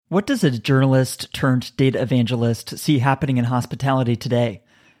What does a journalist turned data evangelist see happening in hospitality today?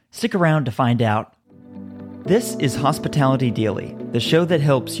 Stick around to find out. This is Hospitality Daily, the show that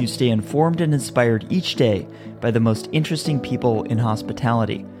helps you stay informed and inspired each day by the most interesting people in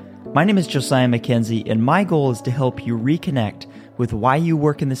hospitality. My name is Josiah Mackenzie, and my goal is to help you reconnect with why you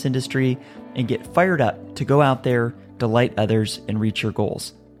work in this industry and get fired up to go out there, delight others, and reach your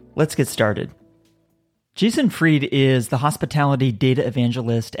goals. Let's get started. Jason Fried is the hospitality data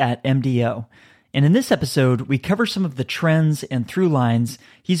evangelist at MDO. And in this episode, we cover some of the trends and through lines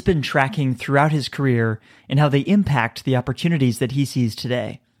he's been tracking throughout his career and how they impact the opportunities that he sees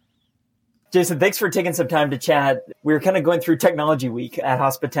today. Jason, thanks for taking some time to chat. We're kind of going through Technology Week at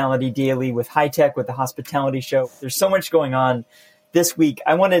Hospitality Daily with high tech, with the hospitality show. There's so much going on this week.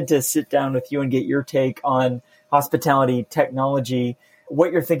 I wanted to sit down with you and get your take on hospitality technology,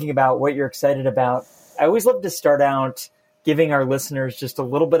 what you're thinking about, what you're excited about. I always love to start out giving our listeners just a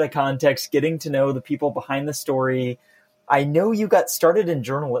little bit of context, getting to know the people behind the story. I know you got started in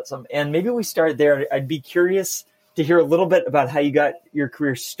journalism, and maybe we start there. I'd be curious to hear a little bit about how you got your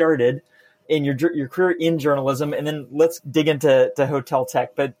career started in your career in journalism, and then let's dig into hotel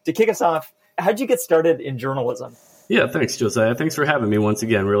tech. But to kick us off, how'd you get started in journalism? Yeah, thanks, Josiah. Thanks for having me once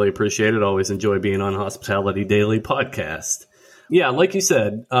again. Really appreciate it. Always enjoy being on Hospitality Daily podcast. Yeah, like you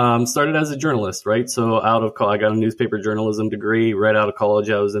said, started as a journalist, right? So out of college, I got a newspaper journalism degree. Right out of college,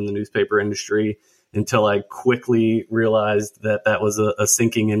 I was in the newspaper industry until I quickly realized that that was a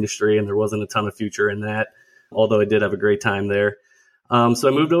sinking industry and there wasn't a ton of future in that, although I did have a great time there. So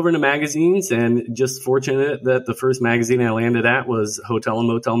I moved over into magazines, and just fortunate that the first magazine I landed at was Hotel and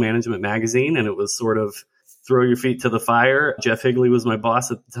Motel Management Magazine, and it was sort of throw your feet to the fire. Jeff Higley was my boss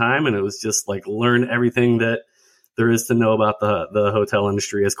at the time, and it was just like learn everything that there is to know about the hotel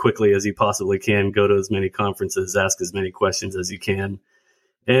industry as quickly as you possibly can. Go to as many conferences, ask as many questions as you can.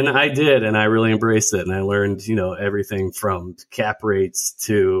 And I did, and I really embraced it. And I learned, everything from cap rates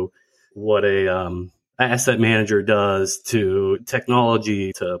to what a asset manager does, to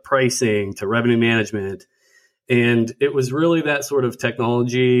technology, to pricing, to revenue management. And it was really that sort of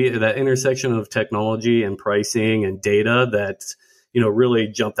technology, that intersection of technology and pricing and data that really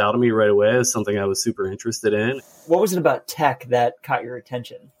jumped out at me right away as something I was super interested in. What was it about tech that caught your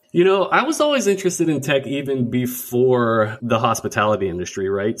attention? I was always interested in tech even before the hospitality industry,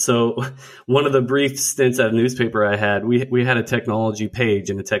 right? So one of the brief stints at a newspaper I had, we had a technology page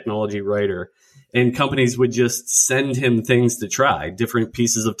and a technology writer, and companies would just send him things to try, different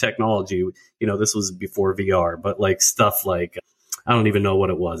pieces of technology. This was before VR, but like stuff like, I don't even know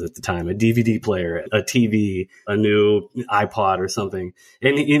what it was at the time, a DVD player, a TV, a new iPod or something.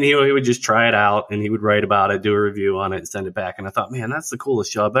 And he would just try it out, and he would write about it, do a review on it, and send it back. And I thought, man, that's the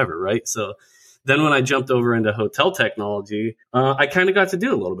coolest job ever, right? So then when I jumped over into hotel technology, I kind of got to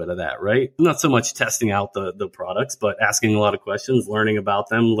do a little bit of that, right? Not so much testing out the products, but asking a lot of questions, learning about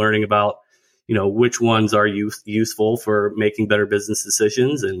them, learning about which ones are useful for making better business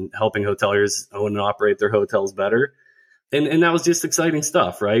decisions and helping hoteliers own and operate their hotels better. And that was just exciting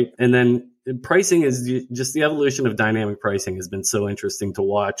stuff, right? And then pricing is just the evolution of dynamic pricing has been so interesting to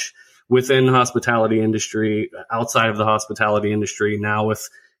watch within the hospitality industry, outside of the hospitality industry, now with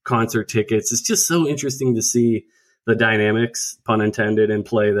concert tickets. It's just so interesting to see the dynamics, pun intended, in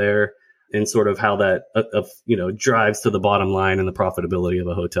play there, and sort of how that, drives to the bottom line and the profitability of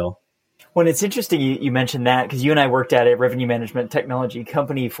a hotel. Well, it's interesting you mentioned that, because you and I worked at a revenue management technology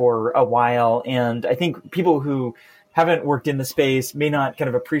company for a while. And I think people who haven't worked in the space may not kind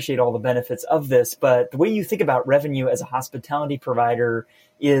of appreciate all the benefits of this, but the way you think about revenue as a hospitality provider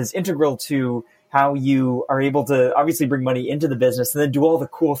is integral to how you are able to obviously bring money into the business and then do all the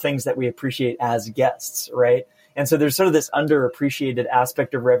cool things that we appreciate as guests, right? And so there's sort of this underappreciated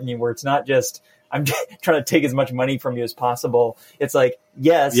aspect of revenue where it's not just, I'm trying to take as much money from you as possible. It's like,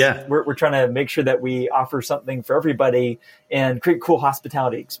 yes, we're trying to make sure that we offer something for everybody and create cool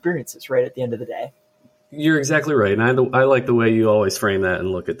hospitality experiences, right, at the end of the day. You're exactly right. And I like the way you always frame that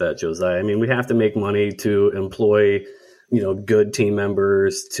and look at that, Josiah. I mean, we have to make money to employ, good team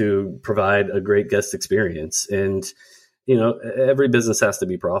members, to provide a great guest experience. And, every business has to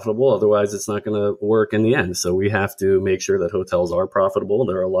be profitable. Otherwise, it's not going to work in the end. So we have to make sure that hotels are profitable.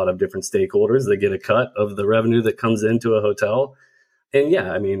 There are a lot of different stakeholders that get a cut of the revenue that comes into a hotel. And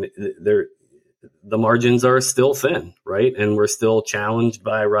yeah, I mean, the margins are still thin, right? And we're still challenged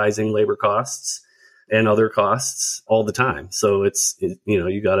by rising labor costs and other costs all the time. So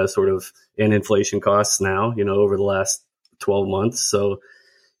you got to sort of, and inflation costs now, over the last 12 months. So,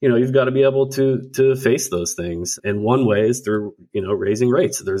 you've got to be able to face those things. And one way is through, raising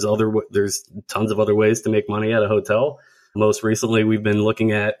rates. There's tons of other ways to make money at a hotel. Most recently, we've been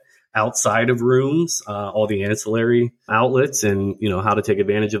looking at outside of rooms, all the ancillary outlets, and how to take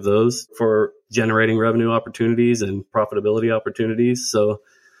advantage of those for generating revenue opportunities and profitability opportunities. So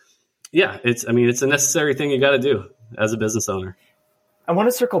yeah, it's a necessary thing you got to do as a business owner. I want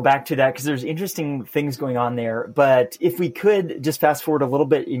to circle back to that because there's interesting things going on there. But if we could just fast forward a little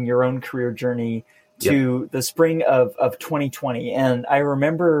bit in your own career journey to the spring of 2020. And I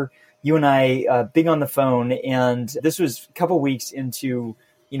remember you and I being on the phone, and this was a couple weeks into,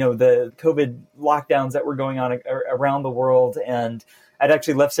 the COVID lockdowns that were going on around the world. And I'd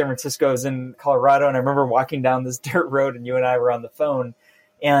actually left San Francisco. I was in Colorado, and I remember walking down this dirt road, and you and I were on the phone.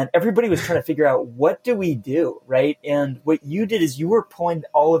 And everybody was trying to figure out, what do we do, right? And what you did is you were pulling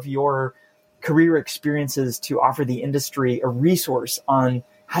all of your career experiences to offer the industry a resource on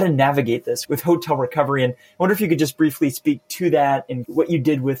how to navigate this with hotel recovery. And I wonder if you could just briefly speak to that and what you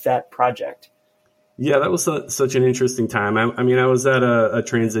did with that project. Yeah, that was such an interesting time. I was at a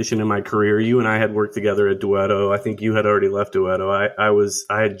transition in my career. You and I had worked together at Duetto. I think you had already left Duetto.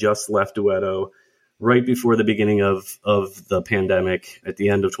 I had just left Duetto right before the beginning of the pandemic at the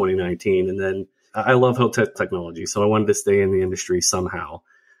end of 2019. And then I love hotel technology, so I wanted to stay in the industry somehow.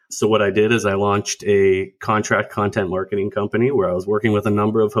 So what I did is I launched a contract content marketing company where I was working with a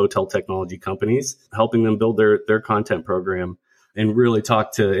number of hotel technology companies, helping them build their content program and really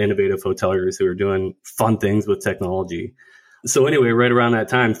talk to innovative hoteliers who are doing fun things with technology. So anyway, right around that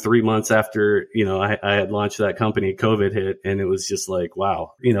time, 3 months after, I had launched that company, COVID hit, and it was just like,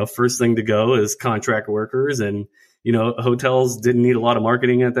 wow, first thing to go is contract workers. And, hotels didn't need a lot of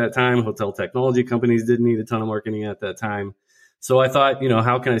marketing at that time. Hotel technology companies didn't need a ton of marketing at that time. So I thought,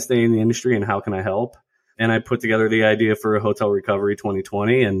 how can I stay in the industry and how can I help? And I put together the idea for a Hotel Recovery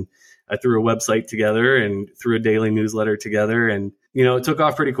 2020, and I threw a website together and threw a daily newsletter together, and it took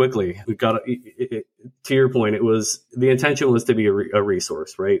off pretty quickly. We got to your point. The intention was to be a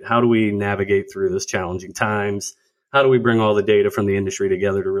resource, right? How do we navigate through this challenging times? How do we bring all the data from the industry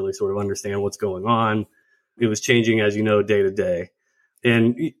together to really sort of understand what's going on? It was changing, as you know, day to day.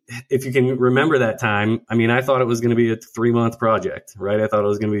 And if you can remember that time, I thought it was going to be a 3-month project, right? I thought it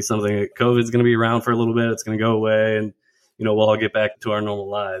was going to be something that COVID's going to be around for a little bit. It's going to go away, and we'll all get back to our normal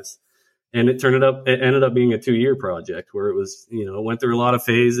lives. And it ended up being a 2-year project where it was, it went through a lot of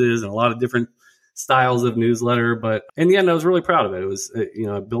phases and a lot of different styles of newsletter. But in the end, I was really proud of it. It was,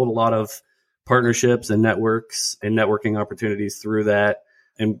 I built a lot of partnerships and networks and networking opportunities through that,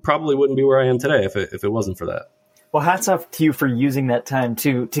 and probably wouldn't be where I am today if it wasn't for that. Well, hats off to you for using that time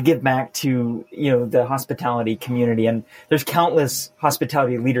to give back to, the hospitality community. And there's countless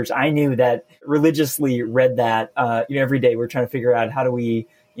hospitality leaders I knew that religiously read that, every day. We're trying to figure out, how do we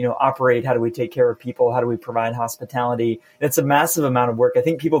operate? How do we take care of people? How do we provide hospitality? And it's a massive amount of work. I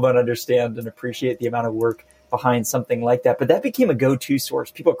think people don't understand and appreciate the amount of work behind something like that. But that became a go-to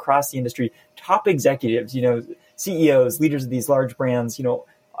source. People across the industry, top executives, CEOs, leaders of these large brands,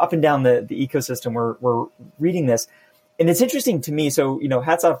 up and down the ecosystem were reading this. And it's interesting to me. So,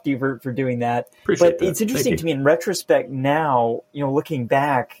 hats off to you for doing that. Appreciate that. It's interesting to me in retrospect now, looking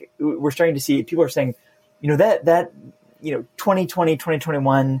back, we're starting to see people are saying, that 2020,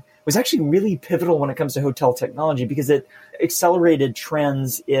 2021 was actually really pivotal when it comes to hotel technology because it accelerated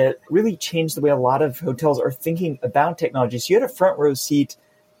trends. It really changed the way a lot of hotels are thinking about technology. So you had a front row seat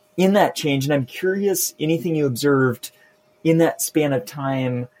in that change. And I'm curious, anything you observed in that span of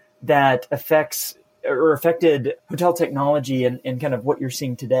time that affected hotel technology and kind of what you're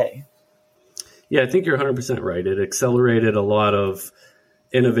seeing today? Yeah, I think you're 100% right. It accelerated a lot of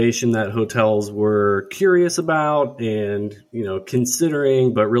innovation that hotels were curious about and,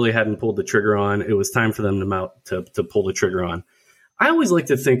 considering, but really hadn't pulled the trigger on. It was time for them to pull the trigger on. I always like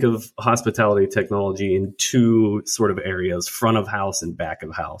to think of hospitality technology in two sort of areas, front of house and back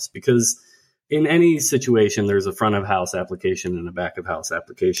of house, because in any situation, there's a front of house application and a back of house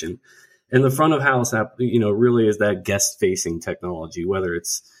application. And the front of house app, really is that guest facing technology, whether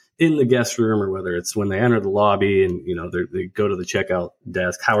it's in the guest room or whether it's when they enter the lobby and, they go to the checkout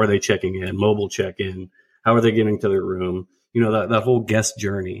desk. How are they checking in? Mobile check-in? How are they getting to their room? That whole guest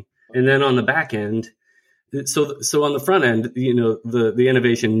journey. And then on the back end, so on the front end, the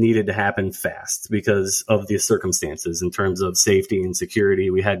innovation needed to happen fast because of the circumstances in terms of safety and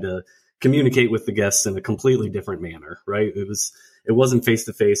security. We had to communicate with the guests in a completely different manner, right? It wasn't face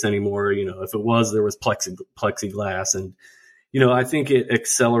to face anymore. If it was, there was plexiglass. And, I think it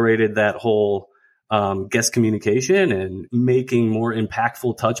accelerated that whole guest communication and making more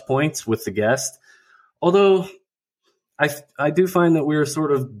impactful touch points with the guest. Although I do find that we're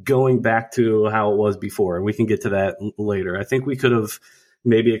sort of going back to how it was before, and we can get to that later. I think we could have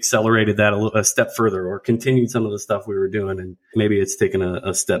maybe accelerated that a step further or continued some of the stuff we were doing. And maybe it's taken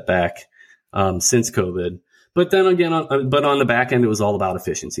a step back since COVID. But then again, but on the back end, it was all about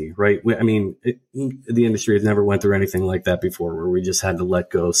efficiency, right? The industry has never went through anything like that before, where we just had to let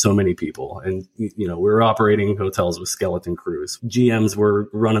go so many people. And, we were operating hotels with skeleton crews. GMs were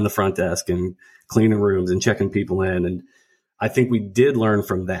running the front desk and cleaning rooms and checking people in. And I think we did learn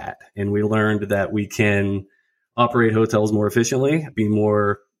from that. And we learned that we can operate hotels more efficiently, be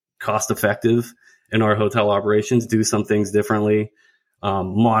more cost effective in our hotel operations, do some things differently,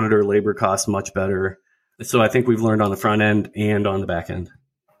 monitor labor costs much better. So I think we've learned on the front end and on the back end.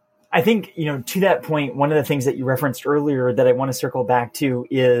 I think, to that point, one of the things that you referenced earlier that I want to circle back to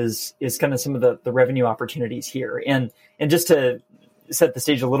is kind of some of the revenue opportunities here. And just to set the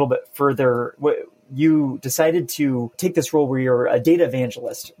stage a little bit further, you decided to take this role where you're a data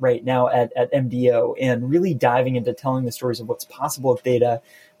evangelist right now at MDO and really diving into telling the stories of what's possible with data.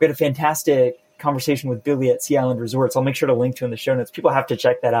 We had a fantastic conversation with Billy at Sea Island Resorts. I'll make sure to link to in the show notes. People have to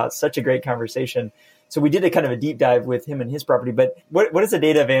check that out. Such a great conversation. So we did a kind of a deep dive with him and his property, but what is a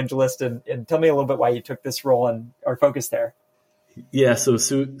data evangelist? And tell me a little bit why you took this role and our focus there. Yeah, so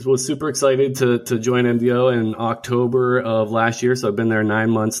was super excited to join MDO in October of last year. So I've been there 9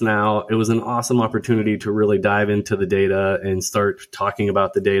 months now. It was an awesome opportunity to really dive into the data and start talking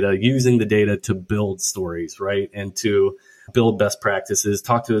about the data, using the data to build stories, right? And to build best practices,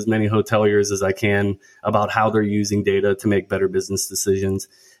 talk to as many hoteliers as I can about how they're using data to make better business decisions.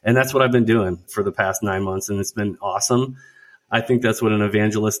 And that's what I've been doing for the past 9 months. And it's been awesome. I think that's what an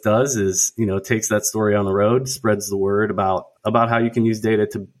evangelist does is, takes that story on the road, spreads the word about how you can use data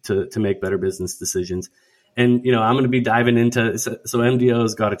to make better business decisions. And, I'm going to be diving into, so MDO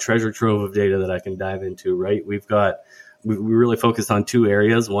has got a treasure trove of data that I can dive into, right? We really focused on two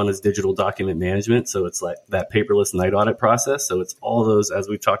areas. One is digital document management. So it's like that paperless night audit process. So it's all those, as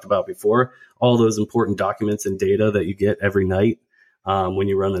we've talked about before, all those important documents and data that you get every night when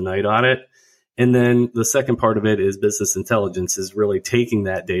you run the night audit. And then the second part of it is business intelligence, is really taking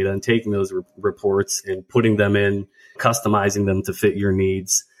that data and taking those reports and putting them in, customizing them to fit your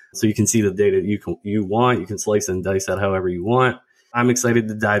needs. So you can see the data you want. You can slice and dice that however you want. I'm excited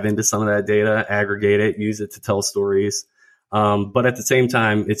to dive into some of that data, aggregate it, use it to tell stories. But at the same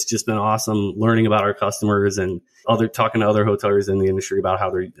time, it's just been awesome learning about our customers and talking to other hoteliers in the industry about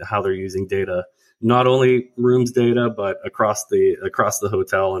how they're using data. Not only rooms data, but across the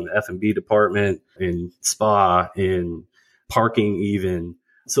hotel and the F&B department, in spa, in parking even.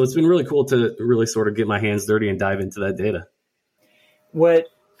 So it's been really cool to really sort of get my hands dirty and dive into that data. What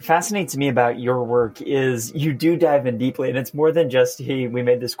fascinates me about your work is you do dive in deeply, and it's more than just, hey, we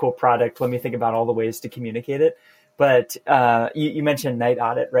made this cool product, let me think about all the ways to communicate it. But you mentioned night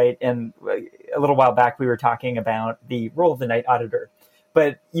audit, right? And a little while back, we were talking about the role of the night auditor.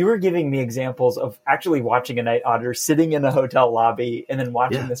 But you were giving me examples of actually watching a night auditor sitting in the hotel lobby and then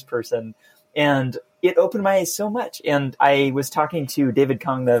watching this person. And it opened my eyes so much. And I was talking to David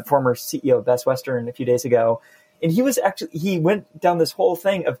Kong, the former CEO of Best Western, a few days ago. And he went down this whole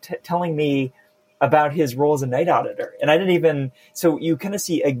thing of telling me about his role as a night auditor. And so you kind of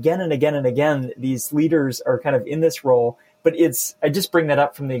see again and again and again, these leaders are kind of in this role. But I just bring that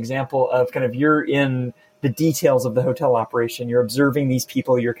up from the example of kind of you're in the details of the hotel operation. You're observing these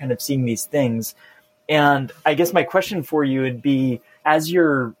people. You're kind of seeing these things. And I guess my question for you would be, as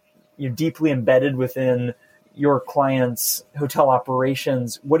you're deeply embedded within your clients' hotel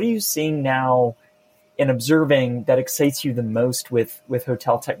operations, what are you seeing now and observing that excites you the most with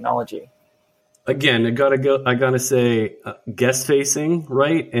hotel technology? Again, I gotta say guest facing,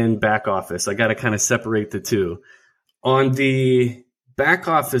 right? And back office. I gotta kind of separate the two. On the back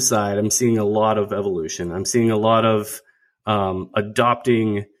office side, I'm seeing a lot of evolution. I'm seeing a lot of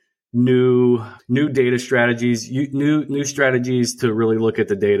adopting new data strategies, new strategies to really look at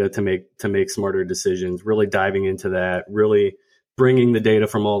the data to make smarter decisions. Really diving into that, really bringing the data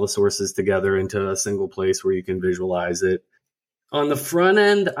from all the sources together into a single place where you can visualize it. On the front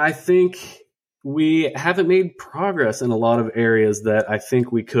end, I think we haven't made progress in a lot of areas that I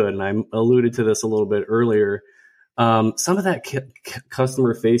think we could, and I alluded to this a little bit earlier. Some of that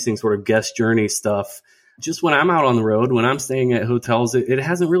customer-facing sort of guest journey stuff, just when I'm out on the road, when I'm staying at hotels, it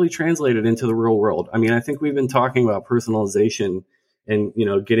hasn't really translated into the real world. I mean, I think we've been talking about personalization and,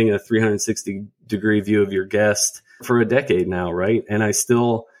 getting a 360-degree view of your guest for a decade now, right? And I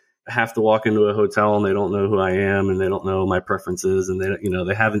still have to walk into a hotel and they don't know who I am and they don't know my preferences and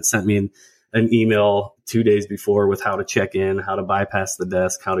they haven't sent me an email 2 days before with how to check in, how to bypass the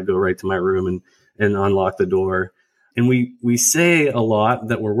desk, how to go right to my room and unlock the door. And we say a lot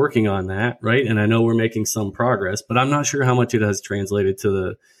that we're working on that, right? And I know we're making some progress, but I'm not sure how much it has translated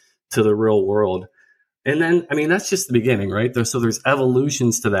to the real world. And then, I mean, that's just the beginning, right? So there's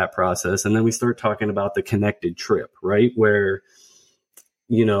evolutions to that process. And then we start talking about the connected trip, right? Where,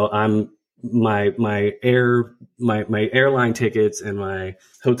 my airline tickets and my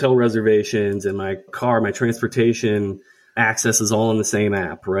hotel reservations and my transportation access is all in the same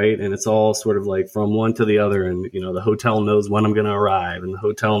app, right? And it's all sort of like from one to the other. And, the hotel knows when I'm going to arrive, and the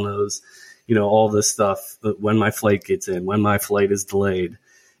hotel knows, all this stuff, when my flight gets in, when my flight is delayed.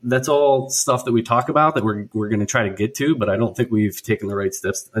 That's all stuff that we talk about that we're going to try to get to, but I don't think we've taken the right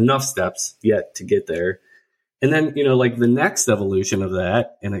enough steps yet to get there. And then, like the next evolution of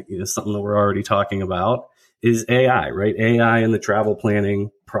that, and something that we're already talking about, is AI, right? AI in the travel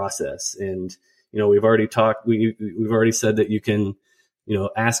planning process. And, we've already said that you can,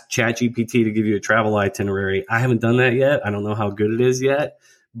 ask ChatGPT to give you a travel itinerary. I haven't done that yet. I don't know how good it is yet,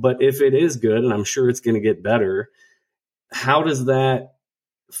 but if it is good, and I'm sure it's going to get better, how does that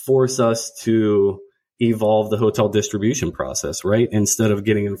force us to evolve the hotel distribution process, right? Instead of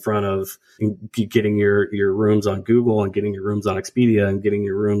getting in front of getting your rooms on Google and getting your rooms on Expedia and getting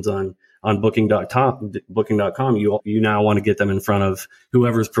your rooms on booking.com, you now want to get them in front of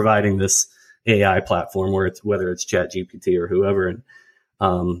whoever's providing this AI platform, whether it's ChatGPT or whoever. And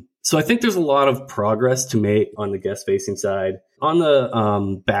so I think there's a lot of progress to make on the guest facing side. On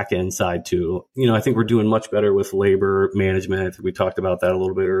the back end side too, I think we're doing much better with labor management. I think we talked about that a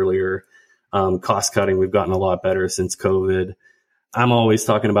little bit earlier. Cost cutting, we've gotten a lot better since COVID. I'm always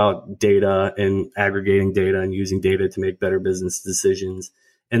talking about data and aggregating data and using data to make better business decisions.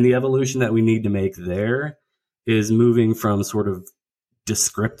 And the evolution that we need to make there is moving from sort of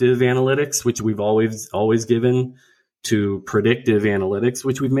descriptive analytics, which we've always given, to predictive analytics,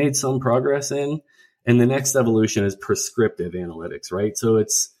 which we've made some progress in. And the next evolution is prescriptive analytics, right? So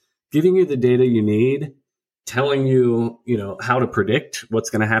it's giving you the data you need, telling you, how to predict what's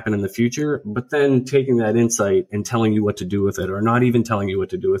going to happen in the future, but then taking that insight and telling you what to do with it, or not even telling you what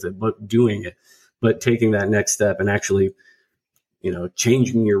to do with it, but doing it, but taking that next step and actually,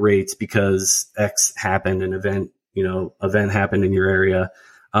 changing your rates because X happened, an event happened in your area,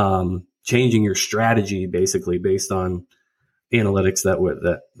 changing your strategy basically based on analytics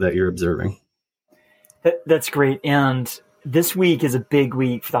that you're observing. That's great. And this week is a big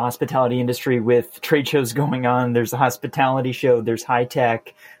week for the hospitality industry with trade shows going on. There's a hospitality show, there's high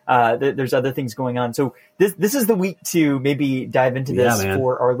tech, there's other things going on. So this is the week to maybe dive into this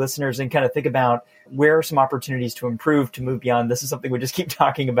for our listeners and kind of think about where are some opportunities to improve, to move beyond. This is something we just keep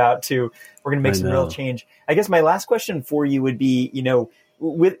talking about too. We're going to make some real change. I guess my last question for you would be,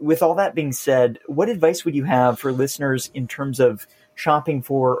 with all that being said, what advice would you have for listeners in terms of shopping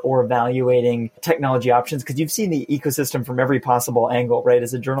for or evaluating technology options? Because you've seen the ecosystem from every possible angle, right?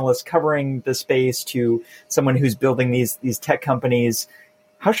 As a journalist covering the space to someone who's building these tech companies,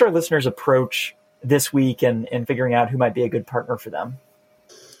 how should our listeners approach this week and figuring out who might be a good partner for them?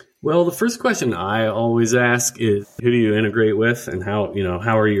 Well, the first question I always ask is, who do you integrate with, and how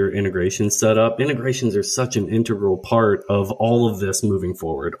are your integrations set up? Integrations are such an integral part of all of this moving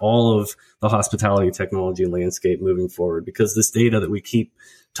forward, all of the hospitality technology landscape moving forward, because this data that we keep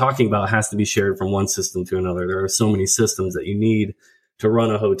talking about has to be shared from one system to another. There are so many systems that you need to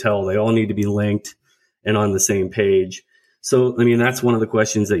run a hotel. They all need to be linked and on the same page. So, I mean, that's one of the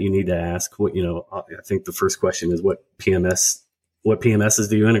questions that you need to ask. I think the first question is what PMSs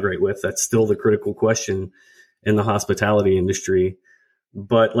do you integrate with? That's still the critical question in the hospitality industry.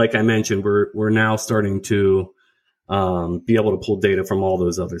 But like I mentioned, we're now starting to be able to pull data from all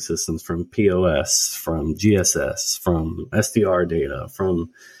those other systems, from POS, from GSS, from SDR data, from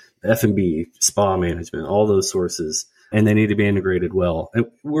F&B, spa management, all those sources, and they need to be integrated well. And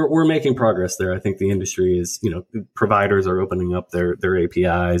we're making progress there. I think the industry is, providers are opening up their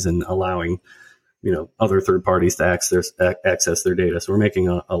APIs and allowing other third parties to access their data. So we're making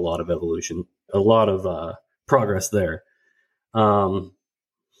a lot of evolution, a lot of progress there. Somebody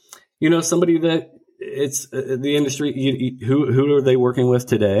that it's the industry, who are they working with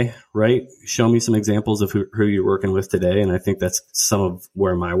today, right? Show me some examples of who you're working with today. And I think that's some of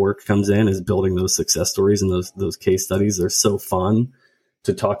where my work comes in, is building those success stories and those case studies. They're so fun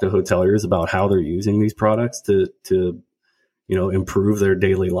to talk to hoteliers about how they're using these products to improve their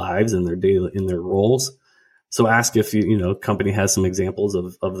daily lives and in their roles. So ask if company has some examples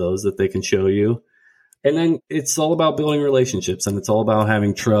of those that they can show you. And then it's all about building relationships, and it's all about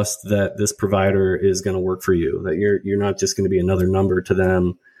having trust that this provider is going to work for you, that you're not just going to be another number to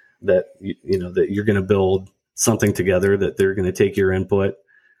them, that that you're going to build something together, that they're going to take your input.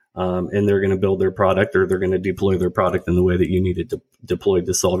 and they're going to build their product, or they're going to deploy their product in the way that you need it deployed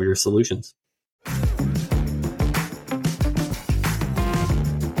to solve your solutions.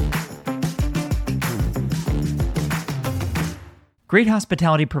 Great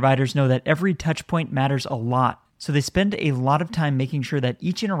hospitality providers know that every touch point matters a lot, so they spend a lot of time making sure that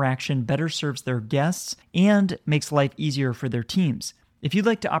each interaction better serves their guests and makes life easier for their teams. If you'd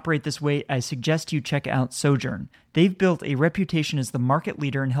like to operate this way, I suggest you check out Sojourn. They've built a reputation as the market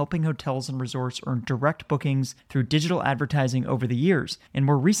leader in helping hotels and resorts earn direct bookings through digital advertising over the years, and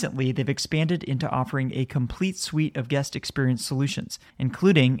more recently, they've expanded into offering a complete suite of guest experience solutions,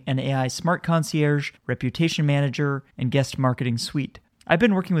 including an AI smart concierge, reputation manager, and guest marketing suite. I've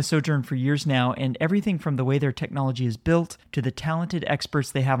been working with Sojourn for years now, and everything from the way their technology is built to the talented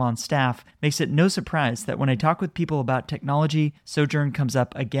experts they have on staff makes it no surprise that when I talk with people about technology, Sojourn comes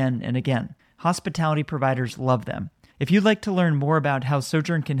up again and again. Hospitality providers love them. If you'd like to learn more about how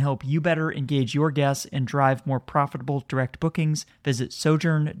Sojourn can help you better engage your guests and drive more profitable direct bookings, visit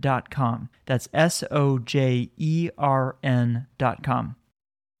sojourn.com. That's SOJERN.com.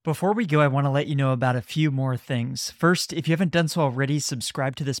 Before we go, I want to let you know about a few more things. First, if you haven't done so already,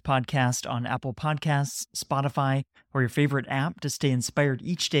 subscribe to this podcast on Apple Podcasts, Spotify, or your favorite app to stay inspired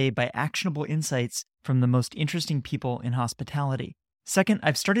each day by actionable insights from the most interesting people in hospitality. Second,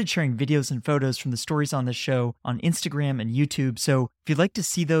 I've started sharing videos and photos from the stories on this show on Instagram and YouTube, so if you'd like to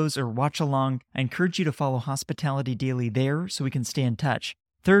see those or watch along, I encourage you to follow Hospitality Daily there so we can stay in touch.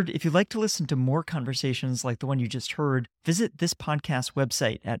 Third, if you'd like to listen to more conversations like the one you just heard, visit this podcast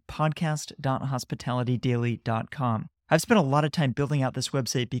website at podcast.hospitalitydaily.com. I've spent a lot of time building out this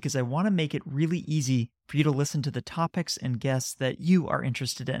website because I want to make it really easy for you to listen to the topics and guests that you are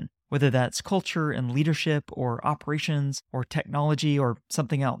interested in, whether that's culture and leadership or operations or technology or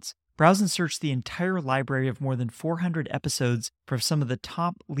something else. Browse and search the entire library of more than 400 episodes for some of the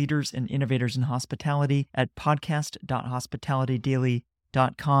top leaders and innovators in hospitality at podcast.hospitalitydaily.com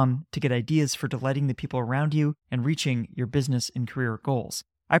to get ideas for delighting the people around you and reaching your business and career goals.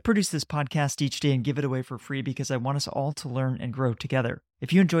 I produce this podcast each day and give it away for free because I want us all to learn and grow together.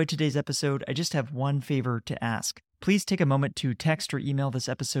 If you enjoyed today's episode, I just have one favor to ask. Please take a moment to text or email this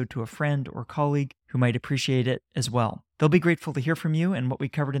episode to a friend or colleague who might appreciate it as well. They'll be grateful to hear from you, and what we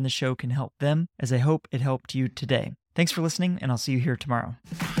covered in the show can help them, as I hope it helped you today. Thanks for listening, and I'll see you here tomorrow.